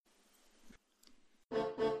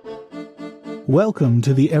Welcome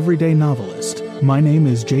to The Everyday Novelist. My name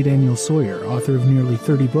is J. Daniel Sawyer, author of nearly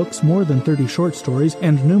 30 books, more than 30 short stories,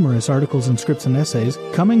 and numerous articles and scripts and essays,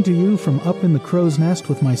 coming to you from up in the crow's nest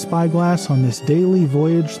with my spyglass on this daily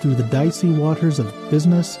voyage through the dicey waters of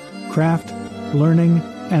business, craft, learning,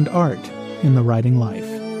 and art in the writing life.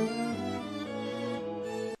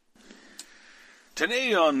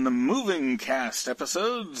 Today on the Moving Cast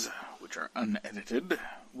episodes, which are unedited,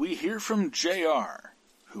 we hear from JR,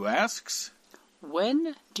 who asks,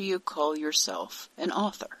 when do you call yourself an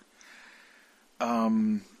author?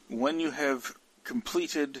 When you have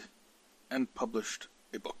completed and published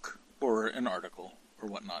a book, or an article, or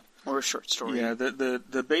whatnot. Or a short story. Yeah,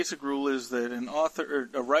 the basic rule is that an author,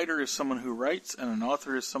 or a writer is someone who writes, and an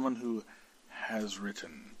author is someone who has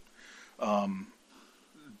written.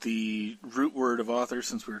 The root word of author,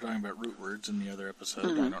 since we were talking about root words in the other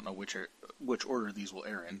episode, I don't know which order these will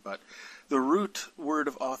air in, but the root word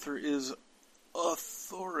of author is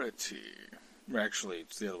authority. Actually,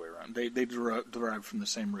 it's the other way around. They derive from the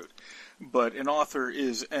same root. But an author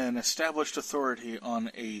is an established authority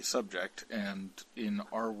on a subject, and in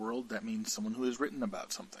our world, that means someone who has written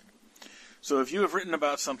about something. So if you have written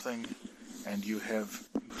about something, and you have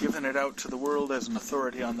given it out to the world as an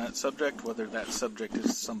authority on that subject, whether that subject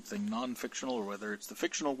is something non-fictional or whether it's the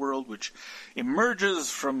fictional world which emerges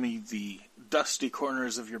from the dusty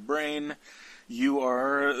corners of your brain, you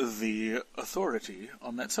are the authority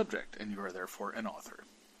on that subject, and you are therefore an author.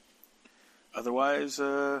 Otherwise,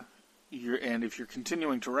 if you're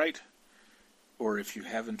continuing to write, or if you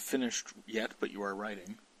haven't finished yet but you are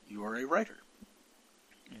writing, you are a writer.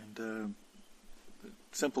 And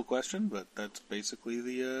simple question, but that's basically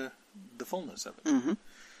the fullness of it. Mm-hmm.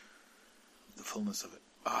 The fullness of it.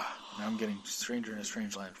 Now I'm getting Stranger in a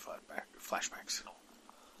Strange Land flashbacks,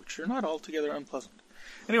 which are not altogether unpleasant.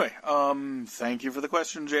 Anyway, thank you for the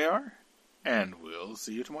question, JR, and we'll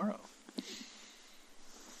see you tomorrow.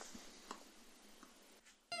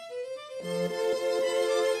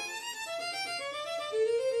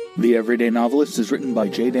 The Everyday Novelist is written by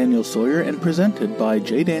J. Daniel Sawyer and presented by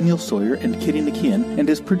J. Daniel Sawyer and Kitty McKeon and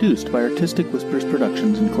is produced by Artistic Whispers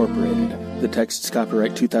Productions, Incorporated. The text is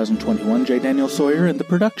copyright 2021 J. Daniel Sawyer, and the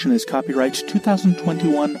production is copyright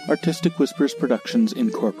 2021 Artistic Whispers Productions,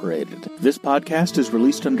 Incorporated. This podcast is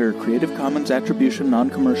released under a Creative Commons Attribution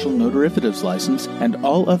Non-Commercial No Derivatives license, and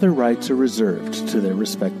all other rights are reserved to their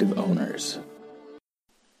respective owners.